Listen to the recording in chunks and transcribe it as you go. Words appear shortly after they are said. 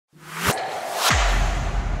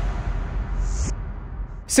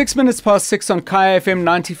6 minutes past 6 on Kaya FM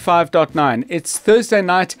 95.9. It's Thursday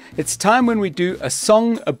night. It's time when we do a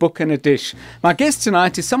song, a book and a dish. My guest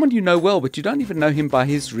tonight is someone you know well, but you don't even know him by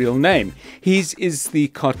his real name. He is the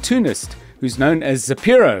cartoonist who's known as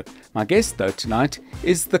Zapiro. My guest, though, tonight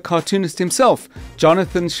is the cartoonist himself,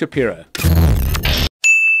 Jonathan Shapiro.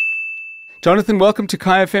 Jonathan, welcome to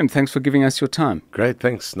Kaya FM. Thanks for giving us your time. Great,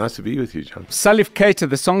 thanks. Nice to be with you, John. Salif Keita,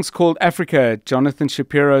 the song's called Africa. Jonathan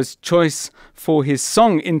Shapiro's choice for his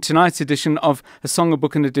song in tonight's edition of A Song, a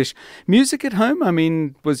Book and a Dish. Music at home? I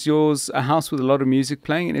mean, was yours a house with a lot of music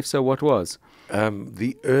playing? And if so, what was?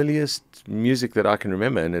 The earliest music that I can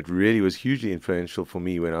remember, and it really was hugely influential for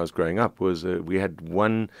me when I was growing up, was we had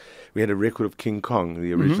a record of King Kong,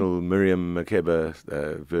 the original Miriam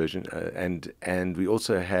Makeba version, and we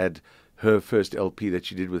also had her first LP that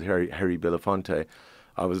she did with Harry Belafonte.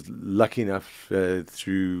 I was lucky enough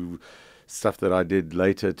through stuff that I did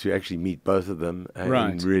later to actually meet both of them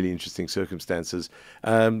in really interesting circumstances.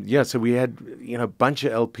 So we had a bunch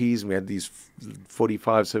of LPs and we had these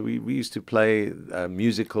 45. So we used to play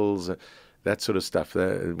musicals, that sort of stuff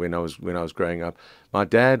when I was growing up. My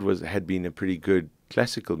dad had been a pretty good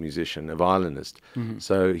classical musician, a violinist.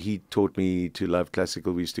 So he taught me to love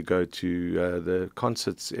classical. We used to go to the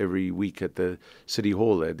concerts every week at the City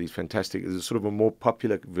Hall. They had these fantastic, there's sort of a more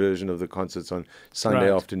popular version of the concerts on Sunday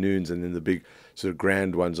afternoons and then the big sort of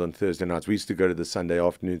grand ones on Thursday nights. We used to go to the Sunday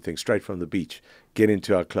afternoon thing straight from the beach, get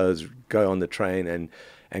into our clothes, go on the train and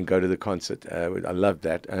go to the concert. I loved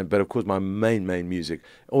that. But of course, my main music,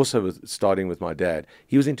 also was starting with my dad.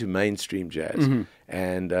 He was into mainstream jazz.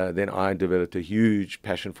 And then I developed a huge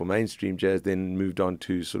passion for mainstream jazz, then moved on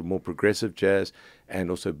to sort of more progressive jazz and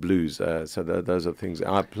also blues. So those are things.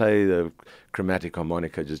 I play the chromatic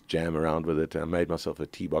harmonica, just jam around with it. I made myself a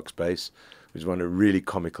T-box bass, which is one a really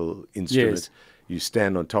comical instrument. Yes. You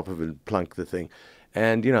stand on top of it and plunk the thing.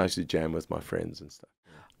 And, I used to jam with my friends and stuff.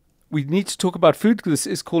 We need to talk about food because this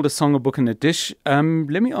is called A Song, a Book and a Dish. Let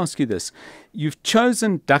me ask you this. You've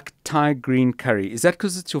chosen duck Thai green curry. Is that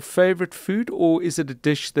because it's your favorite food or is it a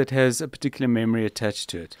dish that has a particular memory attached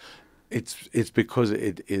to it? It's because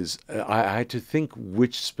it is. I had to think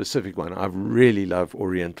which specific one. I really love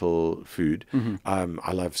Oriental food. I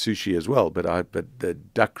love sushi as well, but the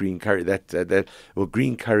duck green curry,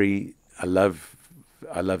 green curry, I love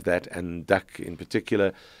that, and duck in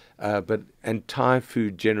particular. And Thai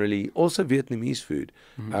food generally, also Vietnamese food.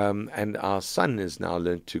 And our son has now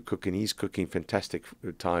learned to cook, and he's cooking fantastic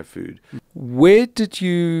Thai food. Where did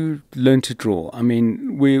you learn to draw? I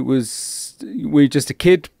mean, were you just a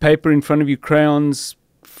kid, paper in front of you, crayons,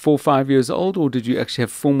 4 or 5 years old, or did you actually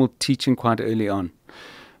have formal teaching quite early on?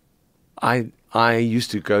 I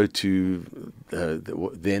used to go to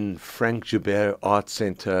the then Frank Joubert Art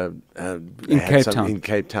Center in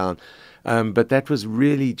Cape Town. But that was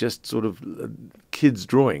really just sort of kids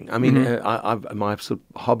drawing. I mean, my sort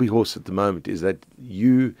of hobby horse at the moment is that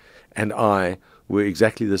you and I were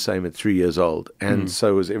exactly the same at 3 years old, and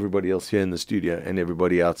so was everybody else here in the studio and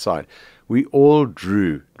everybody outside. We all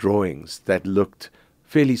drew drawings that looked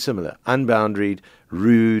fairly similar, unboundaried,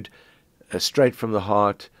 rude, straight from the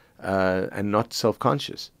heart, and not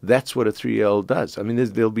self-conscious. That's what a 3-year-old does. I mean,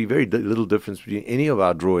 there'll be very little difference between any of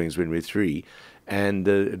our drawings when we're 3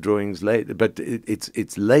 and drawings later, but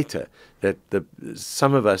it's later that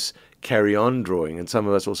some of us carry on drawing, and some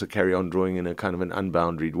of us also carry on drawing in a kind of an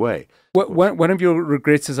unboundaried way. One of your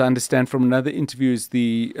regrets, as I understand from another interview, is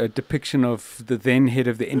the depiction of the then head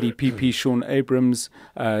of the NDPP, Sean Abrams,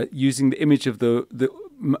 using the image of the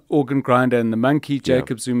organ grinder and the monkey,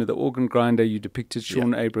 Jacob Zuma, the organ grinder. You depicted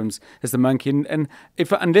Sean Abrams as the monkey. And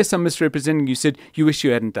unless I'm misrepresenting, you said you wish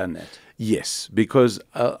you hadn't done that. Yes, because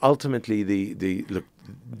ultimately look,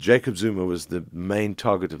 Jacob Zuma was the main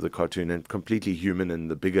target of the cartoon and completely human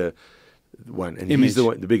and the bigger one. And he's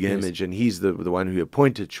the bigger image, and he's the one who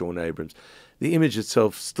appointed Sean Abrams. The image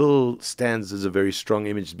itself still stands as a very strong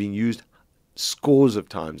image. It's been used scores of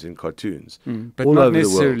times in cartoons. But all not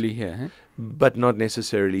necessarily here. Huh? But not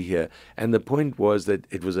necessarily here. And the point was that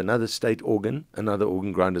it was another state organ, another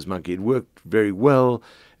organ grinder's monkey. It worked very well,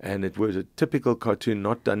 and it was a typical cartoon,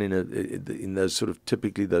 not done in those sort of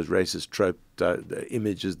typically those racist trope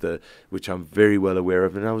images, which I'm very well aware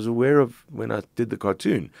of, and I was aware of when I did the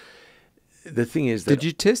cartoon. The thing is that... Did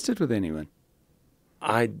you test it with anyone?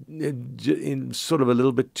 In sort of a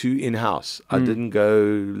little bit too in-house. I didn't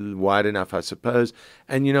go wide enough, I suppose.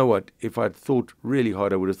 And you know what? If I'd thought really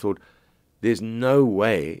hard, I would have thought, there's no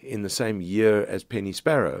way in the same year as Penny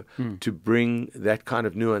Sparrow to bring that kind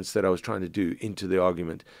of nuance that I was trying to do into the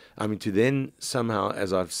argument. I mean, to then somehow,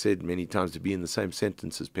 as I've said many times, to be in the same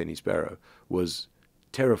sentence as Penny Sparrow was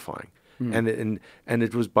terrifying. And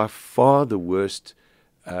it was by far the worst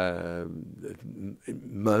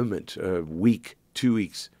moment, week, 2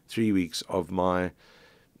 weeks, 3 weeks of my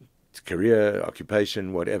career,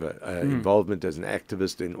 occupation, whatever, involvement as an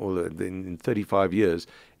activist in in 35 years.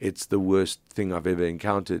 It's the worst thing I've ever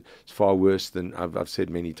encountered. It's far worse than I've said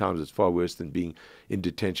many times. It's far worse than being in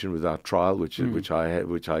detention without trial, which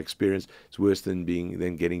I experienced. It's worse than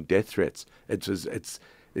getting death threats. It's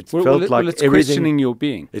felt like it's questioning your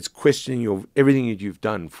being. It's questioning everything that you've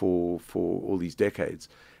done for all these decades.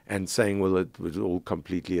 And saying, well, it was all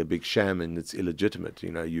completely a big sham and it's illegitimate.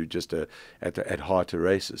 You're just at heart a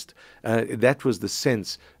racist. That was the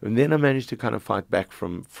sense. And then I managed to kind of fight back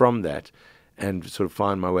from that and sort of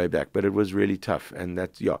find my way back. But it was really tough. And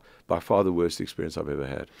that's, by far the worst experience I've ever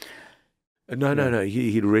had. No.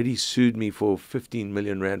 He'd already sued me for 15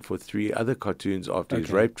 million rand for 3 other cartoons after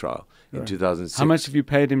his rape trial in 2006. How much have you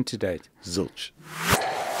paid him to date? Zilch.